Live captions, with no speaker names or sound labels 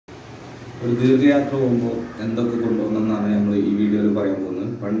ഒരു ദീർഘയാത്ര പോകുമ്പോൾ എന്തൊക്കെ കൊണ്ടുപോകുന്നതെന്നാണ് നമ്മൾ ഈ വീഡിയോയിൽ പറയാൻ പോകുന്നത്.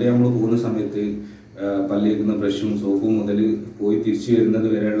 പണ്ട് നമ്മൾ പോകുന്ന സമയത്ത് പല്ലിയേക്കുന്ന ബ്രഷും സോപ്പും മുതൽ പോയി തിരിച്ചു വരുന്നത്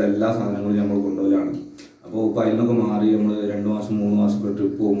വരെയുള്ള എല്ലാ സാധനങ്ങളും നമ്മൾ കൊണ്ടുപോകലാണ്. അപ്പോൾ ഇപ്പോൾ അതിനൊക്കെ മാറി നമ്മൾ 2 മാസം 3 മാസം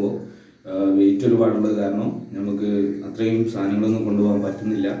ട്രിപ്പ് പോകുമ്പോൾ വെയിറ്റ് ഒരുപാടുള്ളത് കാരണം നമുക്ക് അത്രയും സാധനങ്ങളൊന്നും കൊണ്ടുപോകാൻ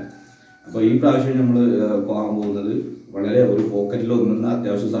പറ്റുന്നില്ല. അപ്പോൾ ഈ പ്രാവശ്യം നമ്മൾ പോകാൻ പോകുന്നത് വളരെ ഒരു പോക്കറ്റിൽ ഒതുങ്ങുന്ന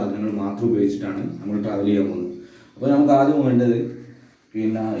അത്യാവശ്യ സാധനങ്ങൾ മാത്രം ഉപയോഗിച്ചിട്ടാണ് നമ്മൾ ട്രാവൽ ചെയ്യാൻ പോകുന്നത്. അപ്പോൾ നമുക്ക് ആദ്യം വേണ്ടത്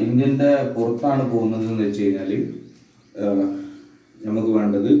പിന്നെ ഇന്ത്യൻ്റെ പുറത്താണ് പോകുന്നത് എന്ന് വെച്ച് കഴിഞ്ഞാൽ നമുക്ക്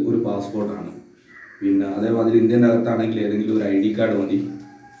വേണ്ടത് ഒരു പാസ്പോർട്ടാണ്. പിന്നെ അതേമാതിരി ഇന്ത്യൻ്റെ അകത്താണെങ്കിൽ ഏതെങ്കിലും ഒരു ID കാർഡ് മതി.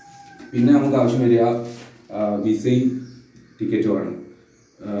 പിന്നെ നമുക്ക് ആവശ്യം വരിക വിസയും ടിക്കറ്റുമാണ്.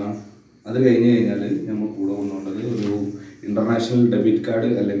 അത് കഴിഞ്ഞ് കഴിഞ്ഞാൽ നമ്മൾ കൂടെ കൊണ്ടുപോകേണ്ടത് ഒരു ഇൻ്റർനാഷണൽ ഡെബിറ്റ് കാർഡ്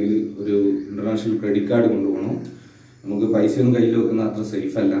അല്ലെങ്കിൽ ഒരു ഇൻ്റർനാഷണൽ ക്രെഡിറ്റ് കാർഡ് കൊണ്ടുപോകണം. നമുക്ക് പൈസയൊന്നും കയ്യിൽ വെക്കുന്ന അത്ര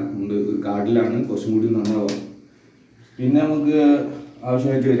സേഫ് അല്ല, അതുകൊണ്ട് ഒരു കാർഡിലാണ് കുറച്ചും കൂടി നന്നാവുക. പിന്നെ നമുക്ക്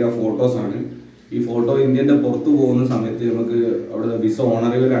ആവശ്യമായിട്ട് വരിക ഫോട്ടോസാണ്. ഈ ഫോട്ടോ ഇന്ത്യൻ്റെ പുറത്ത് പോകുന്ന സമയത്ത് നമുക്ക് അവിടെ വിസ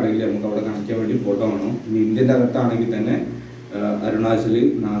ഓണറുകളാണെങ്കിൽ നമുക്ക് അവിടെ കാണിക്കാൻ വേണ്ടി ഫോട്ടോ വേണം. ഇനി ഇന്ത്യൻ്റെ അകത്താണെങ്കിൽ തന്നെ അരുണാചൽ,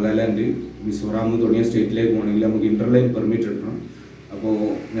 നാഗാലാൻഡ്, മിസോറാം തുടങ്ങിയ സ്റ്റേറ്റിലേക്ക് പോകണമെങ്കിൽ നമുക്ക് ഇൻ്റർലൈൻ പെർമിറ്റ് എടുക്കണം. അപ്പോൾ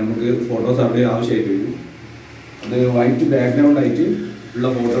നമുക്ക് ഫോട്ടോസ് അവിടെ ആവശ്യമായിട്ട് വരും. അത് വൈറ്റ് ബാക്ക്ഗ്രൗണ്ട് ആയിട്ട് ഉള്ള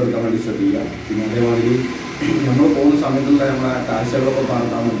ഫോട്ടോ എടുക്കാൻ വേണ്ടി ശ്രദ്ധിക്കുക. പിന്നെ അതേമാതിരി നമ്മൾ പോകുന്ന സമയത്തുള്ള നമ്മളെ കാഴ്ചകളൊക്കെ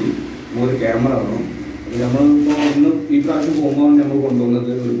പകർത്താൻ വേണ്ടി ഒരു ക്യാമറ വേണം. നമ്മളിപ്പോൾ ഇന്ന് ഈ പ്രാവശ്യം പോകുമ്പോൾ നമ്മൾ കൊണ്ടുവന്നത്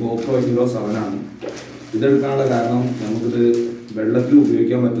ഒരു GoPro Hero 7 ആണ്. ഇതെടുക്കാനുള്ള കാരണം നമുക്കിത് വെള്ളത്തിൽ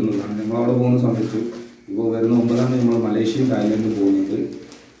ഉപയോഗിക്കാൻ പറ്റുന്നതാണ്. നമ്മളവിടെ പോകുന്ന സമയത്ത് ഇപ്പോൾ വരുന്ന 9-ാണ് നമ്മൾ മലേഷ്യയും തായ്ലൻഡും പോകുന്നത്.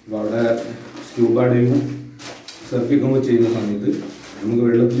 അപ്പോൾ അവിടെ സ്ക്യൂബ ഡൈവിങ്ങും സർഫിങ്ങും ചെയ്യുന്ന സമയത്ത് നമുക്ക്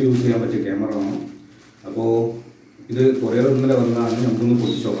വെള്ളത്തിൽ യൂസ് ചെയ്യാൻ പറ്റിയ ക്യാമറ വേണം. അപ്പോൾ ഇത് കുറേ ഇന്നലെ വന്നതാണ്, നമുക്കൊന്ന്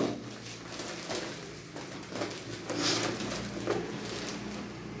പൊട്ടിച്ചു നോക്കാം.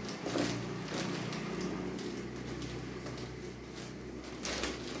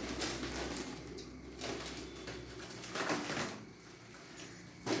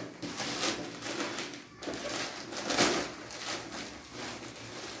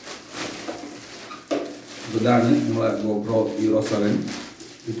 ഇതാണ് നമ്മളെ GoPro Hero 7.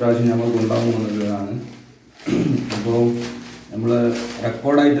 ഇപ്രാവശ്യം നമ്മൾ കൊണ്ടുപോകാൻ പോകുന്നതാണ്. അപ്പോൾ നമ്മൾ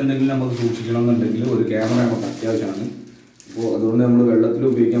റെക്കോർഡായിട്ട് എന്തെങ്കിലും നമുക്ക് സൂക്ഷിക്കണം എന്നുണ്ടെങ്കിൽ ഒരു ക്യാമറ നമുക്ക് അത്യാവശ്യമാണ്. അപ്പോൾ അതുകൊണ്ട് നമ്മൾ വെള്ളത്തിൽ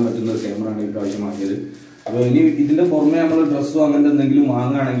ഉപയോഗിക്കാൻ പറ്റുന്ന ഒരു ക്യാമറയാണ് ഇപ്രാവശ്യം വാങ്ങിയത്. അപ്പോൾ ഇനി ഇതിൻ്റെ പുറമെ നമ്മൾ ഡ്രസ്സോ അങ്ങനത്തെ എന്തെങ്കിലും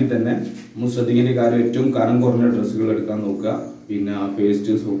വാങ്ങുകയാണെങ്കിൽ തന്നെ നമ്മൾ ശ്രദ്ധിക്കേണ്ട കാര്യം ഏറ്റവും കനം കുറഞ്ഞ ഡ്രസ്സുകൾ എടുക്കാൻ നോക്കുക. പിന്നെ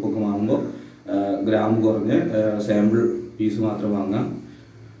പേസ്റ്റ് സോപ്പൊക്കെ വാങ്ങുമ്പോൾ ഗ്രാം കുറഞ്ഞ് സാമ്പിൾ പീസ് മാത്രം വാങ്ങാം.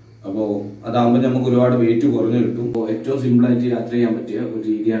 അപ്പോൾ അതാകുമ്പോൾ നമുക്ക് ഒരുപാട് വെയിറ്റ് കുറഞ്ഞ് കിട്ടും. അപ്പോൾ ഏറ്റവും സിമ്പിളായിട്ട് യാത്ര ചെയ്യാൻ പറ്റിയ ഒരു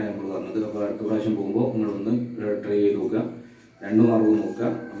രീതിയാണ് നമ്മൾ പറഞ്ഞത്. അപ്പോൾ അടുത്ത പ്രാവശ്യം പോകുമ്പോൾ നിങ്ങളൊന്ന് ട്രൈ ചെയ്ത് നോക്കുക, 2 മാർഗവും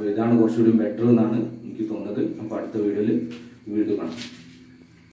നോക്കുക. അപ്പോൾ ഇതാണ് കുറച്ചുകൂടി ബെറ്റർ എന്നാണ് എനിക്ക് തോന്നുന്നത്. അപ്പോൾ അടുത്ത വീഡിയോയിൽ കാണാം.